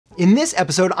In this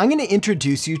episode, I'm going to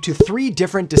introduce you to 3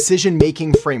 different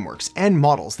decision-making frameworks and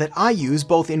models that I use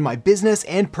both in my business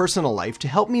and personal life to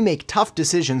help me make tough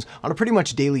decisions on a pretty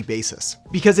much daily basis.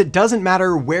 Because it doesn't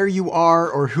matter where you are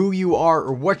or who you are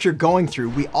or what you're going through,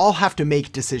 we all have to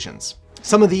make decisions.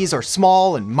 Some of these are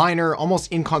small and minor,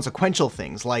 almost inconsequential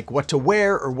things like what to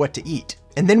wear or what to eat.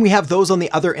 And then we have those on the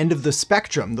other end of the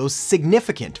spectrum, those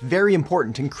significant, very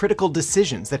important and critical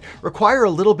decisions that require a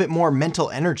little bit more mental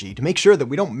energy to make sure that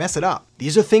we don't mess it up.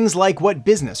 These are things like what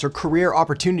business or career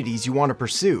opportunities you want to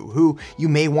pursue, who you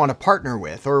may want to partner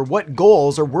with, or what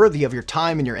goals are worthy of your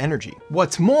time and your energy.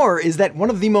 What's more is that one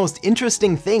of the most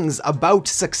interesting things about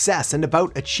success and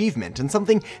about achievement, and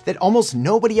something that almost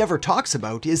nobody ever talks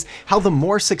about, is how the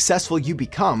more successful you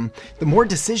become, the more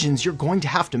decisions you're going to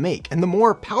have to make, and the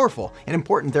more powerful and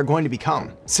important they're going to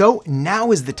become. So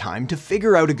now is the time to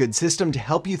figure out a good system to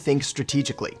help you think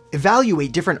strategically,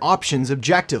 evaluate different options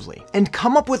objectively, and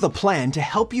come up with a plan to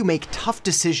help you make tough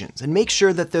decisions and make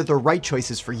sure that they're the right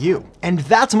choices for you. And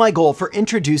that's my goal for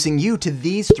introducing you to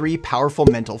these 3 powerful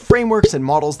mental frameworks and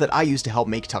models that I use to help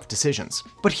make tough decisions.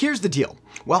 But here's the deal.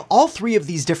 While all 3 of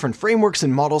these different frameworks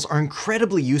and models are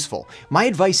incredibly useful, my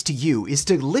advice to you is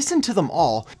to listen to them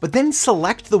all, but then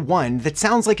select the one that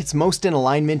sounds like it's most in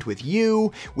alignment with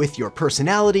you, with your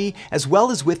personality, as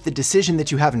well as with the decision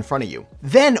that you have in front of you.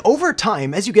 Then over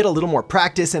time, as you get a little more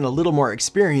practice and a little more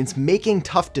experience making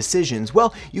tough decisions,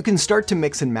 well, you can start to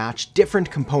mix and match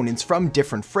different components from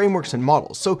different frameworks and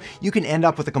models, so you can end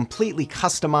up with a completely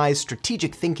customized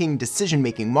strategic thinking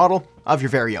decision-making model of your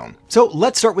very own. So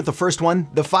let's start with the first one,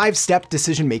 the 5-step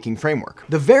decision-making framework.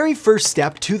 The very first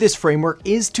step to this framework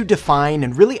is to define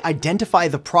and really identify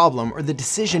the problem or the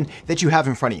decision that you have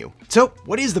in front of you. So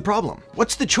what is the problem?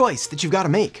 What's the choice that you've got to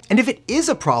make? And if it is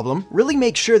a problem, really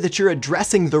make sure that you're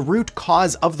addressing the root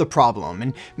cause of the problem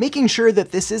and making sure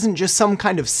that this isn't just some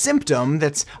kind of symptom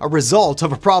that's a result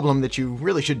of a problem that you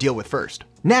really should deal with first.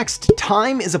 Next,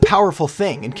 time is a powerful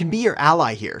thing and can be your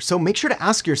ally here. So make sure to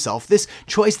ask yourself, this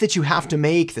choice that you have to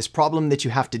make, this problem that you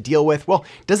have to deal with, well,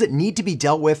 does it need to be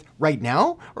dealt with right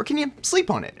now? Or can you sleep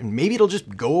on it and maybe it'll just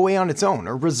go away on its own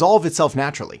or resolve itself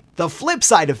naturally? The flip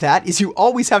side of that is you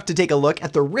always have to take a look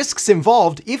at the risks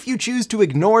involved if you choose to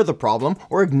ignore the problem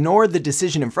or ignore the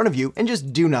decision in front of you and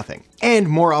just do nothing. And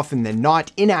more often than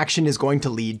not, inaction is going to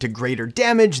lead to greater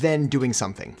damage than doing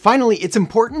something. Finally, it's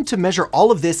important to measure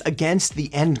all of this against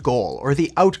the end goal or the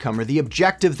outcome or the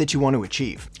objective that you want to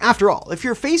achieve. After all, if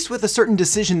you're faced with a certain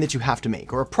decision that you have to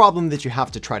make or a problem that you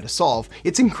have to try to solve,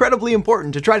 it's incredibly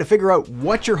important to try to figure out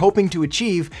what you're hoping to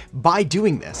achieve by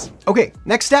doing this. Okay,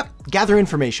 next step, gather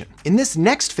information. In this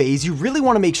next phase, you really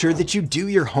want to make sure that you do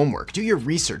your homework, do your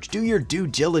research, do your due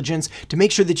diligence to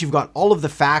make sure that you've got all of the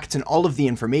facts and all of the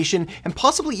information and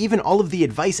possibly even all of the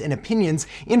advice and opinions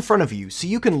in front of you so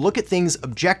you can look at things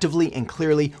objectively and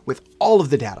clearly with all of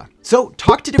the data. So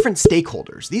talk to different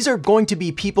stakeholders. These are going to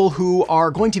be people who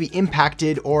are going to be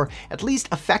impacted or at least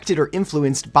affected or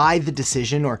influenced by the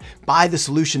decision or by the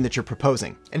solution that you're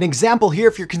proposing. An example here,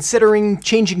 if you're considering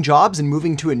changing jobs and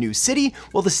moving to a new city,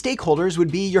 well, the stakeholders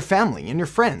would be your family and your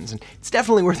friends, and it's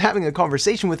definitely worth having a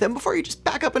conversation with them before you just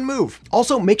pack up and move.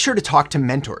 Also, make sure to talk to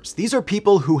mentors. These are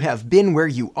people who have been where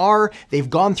you are, they've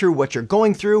gone through what you're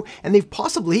going through, and they've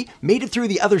possibly made it through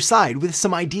the other side with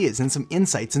some ideas and some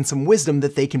insights and some wisdom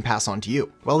that they can pass on to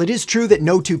you. While it is true that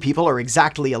no 2 people are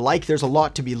exactly alike, there's a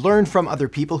lot to be learned from other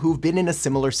people who've been in a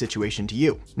similar situation to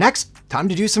you. Next, time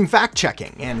to do some fact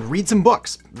checking and read some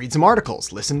books, read some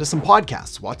articles, listen to some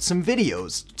podcasts, watch some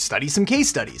videos, study some case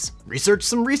studies, research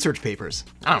some research papers.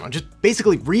 I don't know, just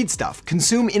basically read stuff,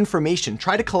 consume information,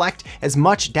 try to collect as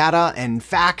much data and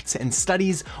facts and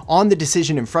studies on the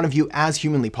decision in front of you as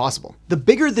humanly possible. The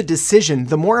bigger the decision,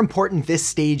 the more important this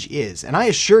stage is. And I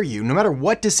assure you, no matter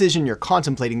what decision you're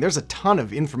contemplating, there's a ton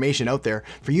of information out there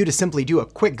for you to simply do a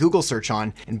quick Google search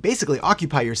on and basically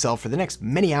occupy yourself for the next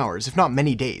many hours, if not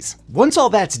many days. Once all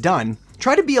that's done,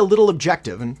 try to be a little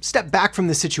objective and step back from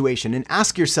the situation and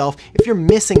ask yourself if you're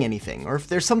missing anything or if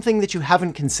there's something that you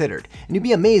haven't considered, and you'd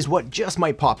be amazed what just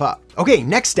might pop up. Okay,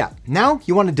 next step. Now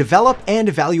you want to develop and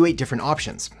evaluate different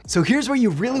options. So here's where you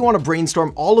really want to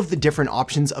brainstorm all of the different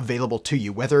options available to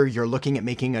you, whether you're looking at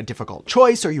making a difficult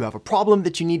choice or you have a problem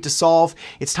that you need to solve.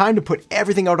 It's time to put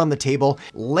everything out on the table,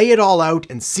 lay it all out,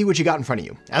 and see what you got in front of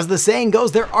you. As the saying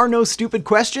goes, there are no stupid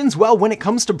questions. Well, when it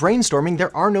comes to brainstorming,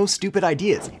 there are no stupid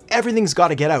ideas. Everything's everything's got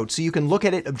to get out so you can look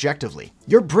at it objectively.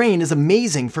 Your brain is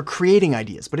amazing for creating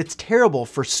ideas, but it's terrible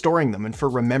for storing them and for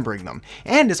remembering them.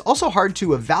 And it's also hard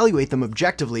to evaluate them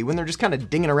objectively when they're just kind of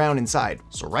dinging around inside.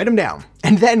 So write them down.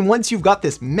 And then once you've got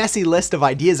this messy list of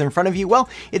ideas in front of you, well,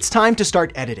 it's time to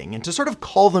start editing and to sort of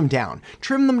cull them down,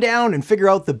 trim them down, and figure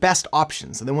out the best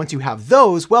options. And then once you have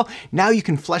those, well, now you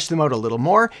can flesh them out a little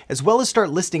more, as well as start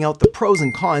listing out the pros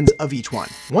and cons of each one.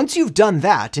 Once you've done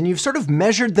that and you've sort of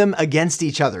measured them against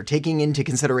each other, taking into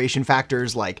consideration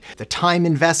factors like the time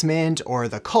investment or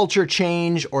the culture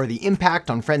change or the impact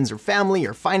on friends or family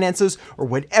or finances or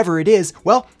whatever it is,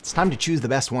 well, it's time to choose the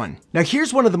best one. Now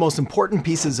here's one of the most important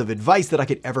pieces of advice that I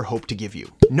could ever hope to give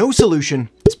you. No solution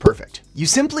is perfect. You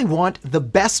simply want the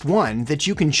best one that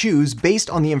you can choose based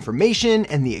on the information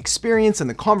and the experience and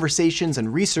the conversations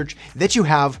and research that you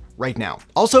have right now.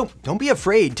 Also, don't be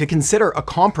afraid to consider a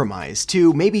compromise,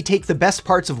 to maybe take the best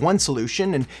parts of one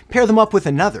solution and pair them up with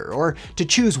another, or to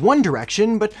choose one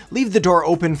direction but leave the door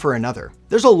open for another.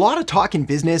 There's a lot of talk in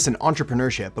business and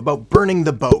entrepreneurship about burning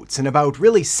the boats and about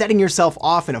really setting yourself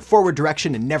off in a forward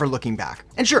direction and never looking back.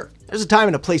 And sure, there's a time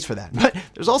and a place for that, but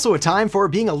there's also a time for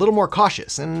being a little more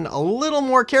cautious and a little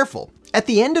more careful. At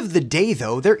the end of the day,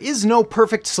 though, there is no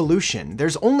perfect solution.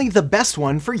 There's only the best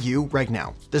one for you right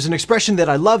now. There's an expression that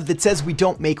I love that says we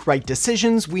don't make right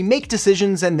decisions, we make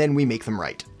decisions and then we make them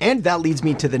right. And that leads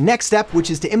me to the next step, which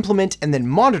is to implement and then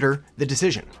monitor the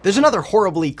decision. There's another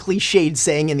horribly cliched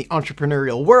saying in the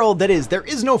entrepreneurial world that is, there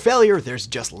is no failure, there's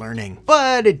just learning.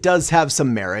 But it does have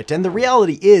some merit, and the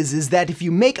reality is that if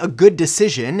you make a good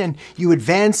decision and you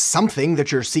advance something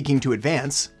that you're seeking to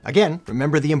advance, again,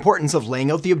 remember the importance of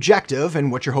laying out the objective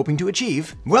and what you're hoping to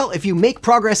achieve. Well, if you make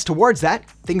progress towards that,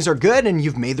 things are good and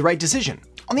you've made the right decision.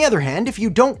 On the other hand, if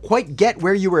you don't quite get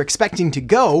where you were expecting to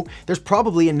go, there's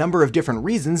probably a number of different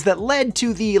reasons that led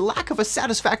to the lack of a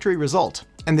satisfactory result.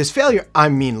 And this failure, I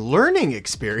mean learning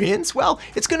experience, well,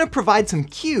 it's going to provide some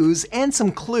cues and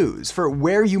some clues for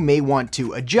where you may want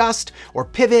to adjust or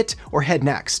pivot or head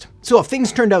next. So if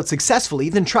things turned out successfully,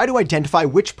 then try to identify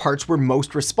which parts were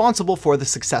most responsible for the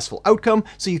successful outcome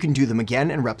so you can do them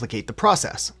again and replicate the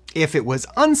process. If it was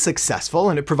unsuccessful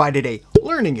and it provided a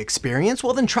learning experience,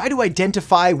 well then try to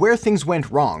identify where things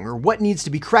went wrong or what needs to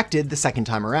be corrected the second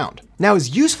time around. Now,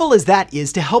 as useful as that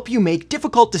is to help you make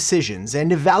difficult decisions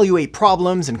and evaluate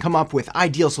problems and come up with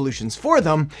ideal solutions for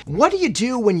them, what do you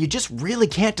do when you just really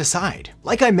can't decide?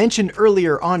 Like I mentioned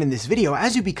earlier on in this video,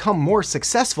 as you become more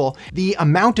successful, the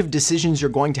amount of decisions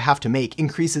you're going to have to make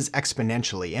increases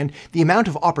exponentially, and the amount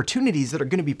of opportunities that are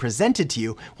going to be presented to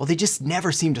you, well, they just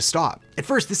never seem to stop. At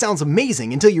first, this sounds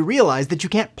amazing until you realize that you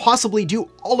can't possibly do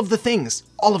all of the things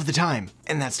all of the time,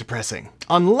 and that's depressing.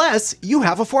 Unless you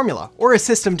have a formula or a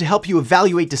system to help you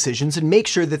evaluate decisions and make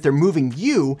sure that they're moving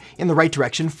you in the right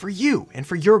direction for you and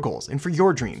for your goals and for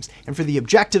your dreams and for the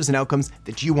objectives and outcomes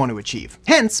that you want to achieve.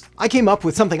 Hence, I came up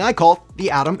with something I call the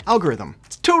Atom algorithm.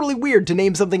 It's totally weird to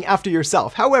name something after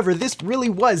yourself. However, this really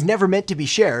was never meant to be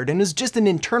shared and is just an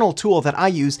internal tool that I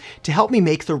use to help me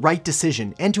make the right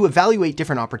decision and to evaluate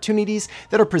different opportunities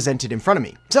that are presented in front of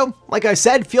me. So, like I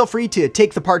said, feel free to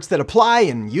take the parts that apply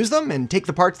and use them, and take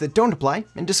the parts that don't apply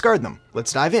and discard them.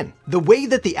 Let's dive in. The way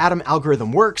that the Atom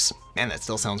algorithm works, and that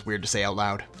still sounds weird to say out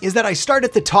loud, is that I start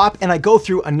at the top and I go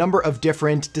through a number of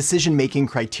different decision-making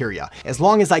criteria. As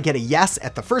long as I get a yes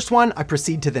at the first one, I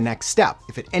proceed to the next step.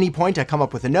 If at any point I come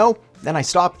up with a no, then I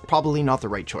stop, probably not the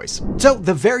right choice. So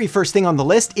the very first thing on the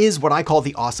list is what I call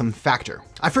the awesome factor.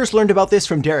 I first learned about this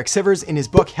from Derek Sivers in his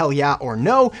book, Hell Yeah or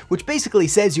No, which basically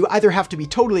says you either have to be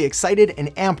totally excited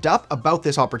and amped up about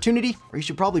this opportunity, or you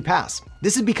should probably pass.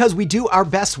 This is because we do our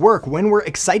best work when we're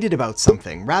excited about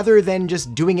something, rather than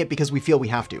just doing it because we feel we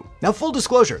have to. Now, full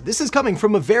disclosure, this is coming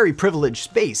from a very privileged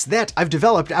space that I've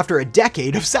developed after a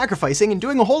decade of sacrificing and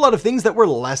doing a whole lot of things that were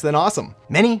less than awesome.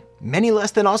 Many less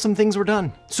than awesome things were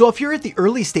done. So if you're at the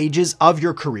early stages of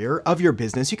your career, of your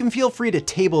business, you can feel free to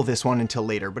table this one until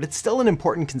later, but it's still an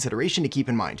important consideration to keep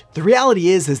in mind. The reality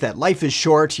is that life is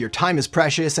short, your time is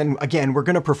precious, and again, we're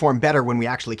gonna perform better when we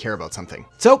actually care about something.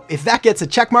 So if that gets a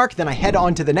check mark, then I head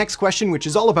on to the next question, which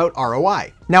is all about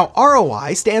ROI. Now,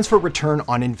 ROI stands for return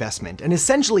on investment, and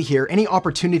essentially here, any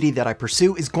opportunity that I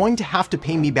pursue is going to have to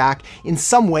pay me back in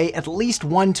some way, at least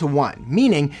 1-to-1,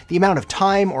 meaning the amount of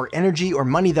time or energy or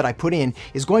money that I put in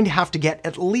is going to have to get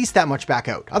at least that much back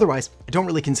out. Otherwise, I don't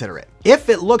really consider it. If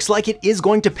it looks like it is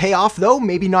going to pay off though,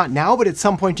 maybe not now, but at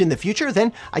some point in the future,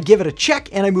 then I give it a check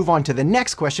and I move on to the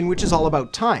next question, which is all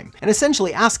about time. And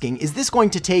essentially asking, is this going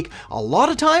to take a lot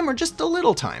of time or just a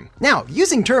little time? Now,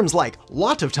 using terms like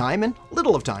lot of time and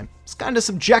little of time It's kind of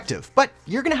subjective, but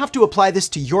you're gonna have to apply this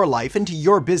to your life and to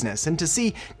your business and to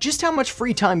see just how much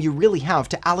free time you really have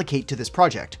to allocate to this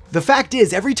project. The fact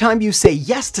is, every time you say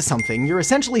yes to something, you're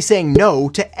essentially saying no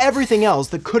to everything else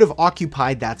that could have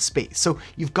occupied that space. So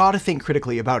you've got to think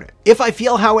critically about it. If I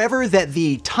feel, however, that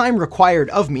the time required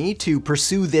of me to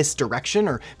pursue this direction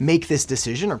or make this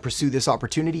decision or pursue this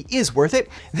opportunity is worth it,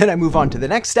 then I move on to the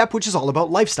next step, which is all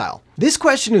about lifestyle. This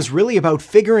question is really about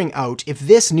figuring out if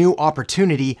this new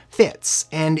opportunity fits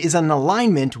and is in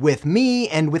alignment with me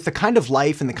and with the kind of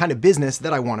life and the kind of business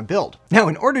that I want to build. Now,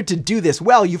 in order to do this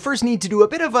well, you first need to do a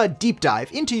bit of a deep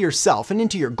dive into yourself and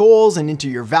into your goals and into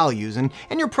your values and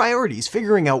your priorities,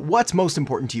 figuring out what's most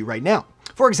important to you right now.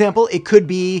 For example, it could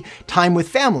be time with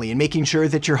family and making sure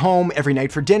that you're home every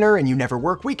night for dinner and you never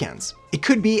work weekends. It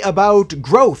could be about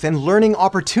growth and learning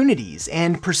opportunities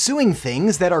and pursuing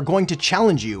things that are going to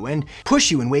challenge you and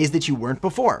push you in ways that you weren't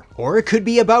before. Or it could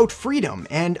be about freedom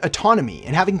and autonomy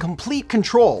and having complete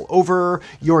control over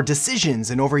your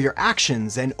decisions and over your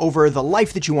actions and over the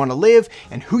life that you want to live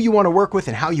and who you want to work with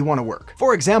and how you want to work.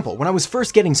 For example, when I was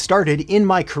first getting started in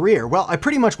my career, well, I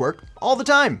pretty much worked all the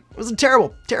time. It was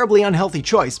a terribly unhealthy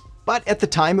choice. But at the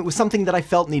time, it was something that I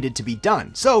felt needed to be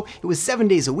done. So it was 7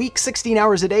 days a week, 16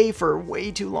 hours a day for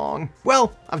way too long.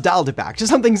 Well, I've dialed it back to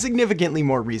something significantly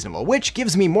more reasonable, which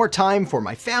gives me more time for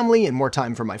my family and more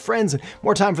time for my friends and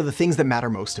more time for the things that matter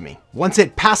most to me. Once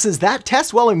it passes that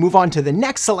test, well, I move on to the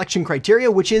next selection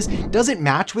criteria, which is, does it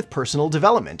match with personal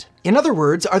development? In other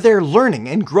words, are there learning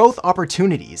and growth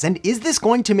opportunities? And is this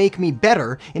going to make me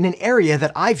better in an area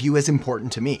that I view as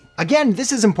important to me? Again,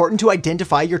 this is important to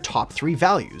identify your top 3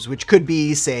 values, which could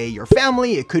be, say, your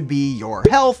family, it could be your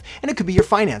health, and it could be your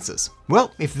finances.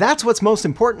 Well, if that's what's most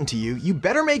important to you, you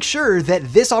better make sure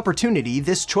that this opportunity,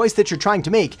 this choice that you're trying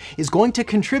to make, is going to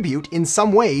contribute in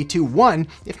some way to one,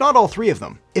 if not all 3 of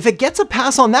them. If it gets a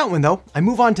pass on that one though, I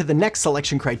move on to the next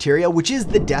selection criteria, which is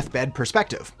the deathbed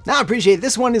perspective. Now I appreciate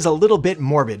this one is a little bit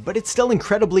morbid, but it's still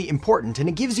incredibly important, and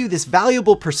it gives you this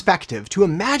valuable perspective to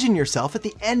imagine yourself at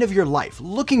the end of your life,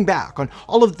 looking back on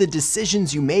all of the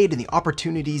decisions you made and the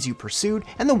opportunities you pursued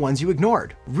and the ones you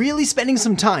ignored. Really spending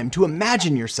some time to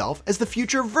imagine yourself as the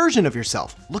future version of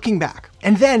yourself, looking back.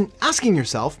 And then asking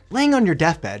yourself, laying on your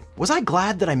deathbed, was I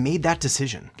glad that I made that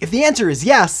decision? If the answer is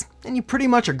yes, then you pretty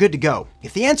much are good to go.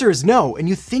 If the answer is no, and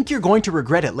you think you're going to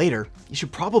regret it later, you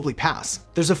should probably pass.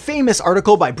 There's a famous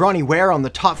article by Bronnie Ware on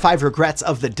the top 5 regrets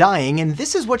of the dying, and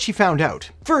this is what she found out.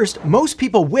 First, most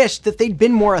people wished that they'd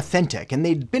been more authentic and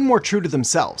they'd been more true to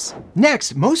themselves.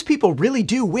 Next, most people really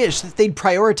do wish that they'd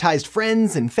prioritized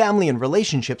friends and family and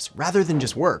relationships rather than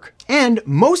just work. And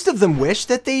most of them wish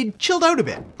that they'd chilled out a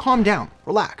bit, calmed down,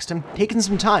 relaxed, and taken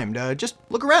some time to just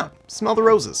look around, smell the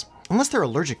roses. Unless they're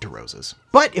allergic to roses.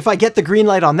 But if I get the green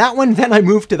light on that one, then I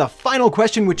move to the final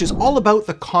question, which is all about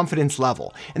the confidence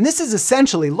level. And this is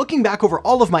essentially looking back over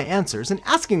all of my answers and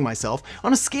asking myself,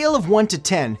 on a scale of 1 to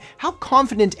 10, how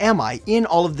confident am I in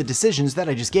all of the decisions that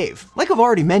I just gave? Like I've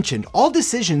already mentioned, all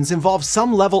decisions involve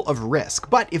some level of risk,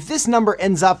 but if this number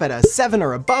ends up at a 7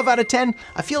 or above out of 10,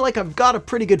 I feel like I've got a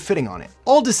pretty good fitting on it.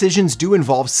 All decisions do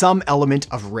involve some element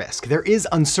of risk. There is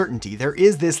uncertainty, there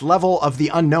is this level of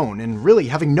the unknown, and really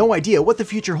having no idea what the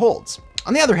future holds.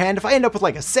 On the other hand, if I end up with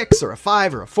like a 6 or a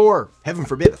 5 or a 4, or heaven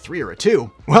forbid a 3 or a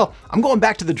 2, well, I'm going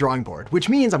back to the drawing board, which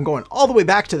means I'm going all the way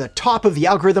back to the top of the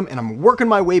algorithm and I'm working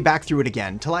my way back through it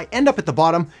again till I end up at the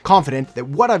bottom, confident that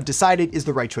what I've decided is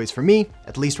the right choice for me,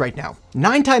 at least right now.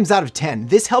 9 times out of 10,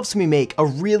 this helps me make a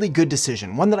really good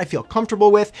decision, one that I feel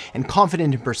comfortable with and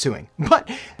confident in pursuing. But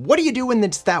what do you do when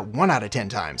it's that 1 out of 10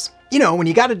 times? You know, when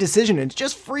you got a decision and it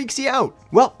just freaks you out.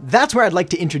 Well, that's where I'd like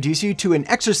to introduce you to an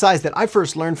exercise that I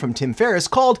first learned from Tim Ferriss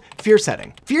called fear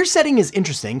setting. Fear setting is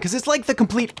interesting because it's like the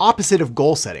complete opposite of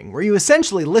goal setting, where you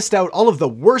essentially list out all of the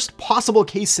worst possible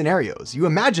case scenarios. You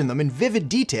imagine them in vivid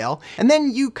detail, and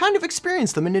then you kind of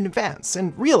experience them in advance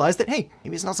and realize that, hey,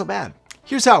 maybe it's not so bad.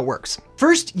 Here's how it works.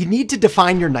 First, you need to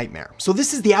define your nightmare. So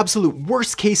this is the absolute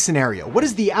worst case scenario. What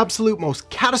is the absolute most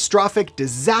catastrophic,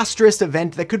 disastrous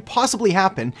event that could possibly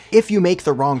happen if you make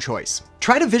the wrong choice?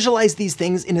 Try to visualize these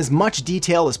things in as much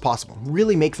detail as possible.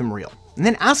 Really make them real. And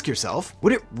then ask yourself,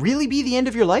 would it really be the end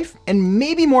of your life? And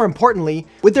maybe more importantly,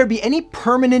 would there be any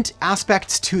permanent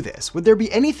aspects to this? Would there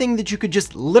be anything that you could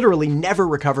just literally never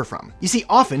recover from? You see,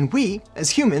 often we, as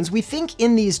humans, we think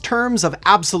in these terms of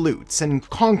absolutes and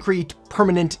concrete,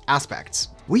 permanent aspects.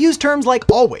 We use terms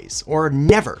like always or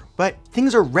never, but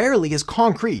things are rarely as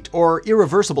concrete or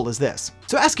irreversible as this.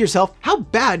 So ask yourself, how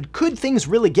bad could things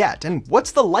really get, and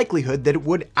what's the likelihood that it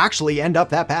would actually end up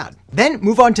that bad? Then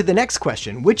move on to the next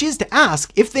question, which is to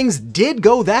ask, if things did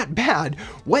go that bad,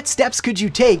 what steps could you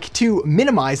take to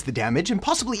minimize the damage and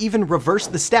possibly even reverse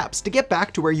the steps to get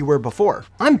back to where you were before?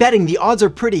 I'm betting the odds are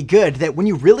pretty good that when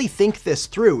you really think this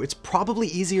through, it's probably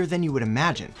easier than you would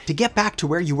imagine to get back to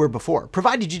where you were before,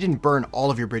 provided you didn't burn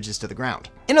all of your bridges to the ground.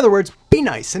 In other words, be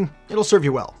nice and it'll serve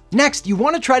you well. Next, you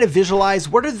want to try to visualize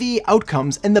what are the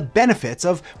outcomes and the benefits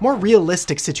of more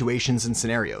realistic situations and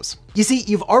scenarios. You see,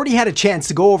 you've already had a chance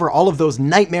to go over all of those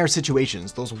nightmare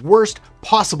situations, those worst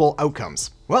possible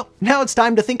outcomes. Well, now it's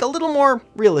time to think a little more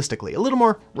realistically, a little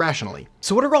more rationally.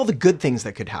 So what are all the good things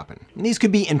that could happen? And these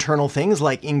could be internal things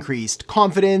like increased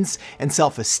confidence and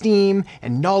self-esteem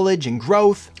and knowledge and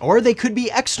growth, or they could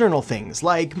be external things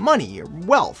like money or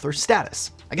wealth or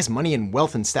status. I guess money and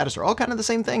wealth and status are all kind of the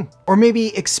same thing. Or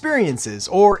maybe experiences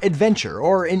or adventure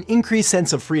or an increased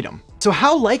sense of freedom. So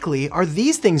how likely are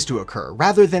these things to occur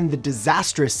rather than the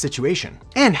disastrous situation?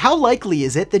 And how likely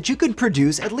is it that you could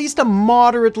produce at least a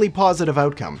moderately positive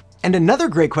outcome? And another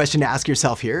great question to ask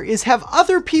yourself here is, have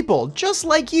other people just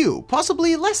like you,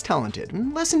 possibly less talented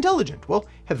and less intelligent, well,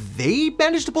 have they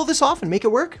managed to pull this off and make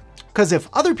it work? Because if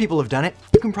other people have done it,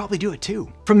 you can probably do it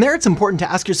too. From there, it's important to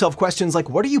ask yourself questions like,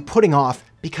 what are you putting off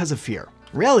because of fear?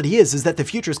 Reality is that the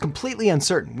future is completely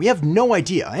uncertain. We have no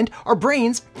idea, and our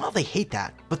brains, well, they hate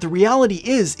that. But the reality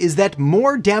is that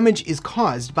more damage is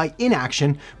caused by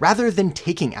inaction rather than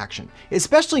taking action,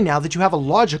 especially now that you have a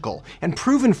logical and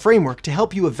proven framework to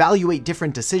help you evaluate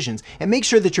different decisions and make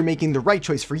sure that you're making the right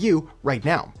choice for you right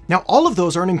now. Now, all of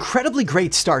those are an incredibly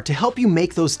great start to help you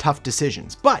make those tough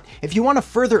decisions. But if you want a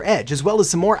further edge, as well as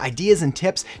some more ideas and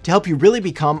tips to help you really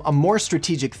become a more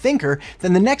strategic thinker,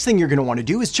 then the next thing you're going to want to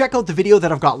do is check out the video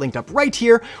that I've got linked up right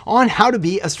here on how to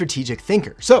be a strategic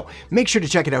thinker. So make sure to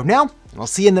check it out now, and I'll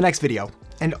see you in the next video.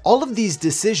 And all of these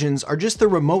decisions are just the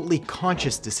remotely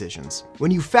conscious decisions. When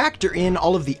you factor in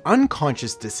all of the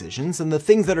unconscious decisions and the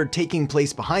things that are taking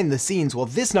place behind the scenes, well,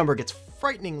 this number gets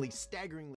frighteningly, staggeringly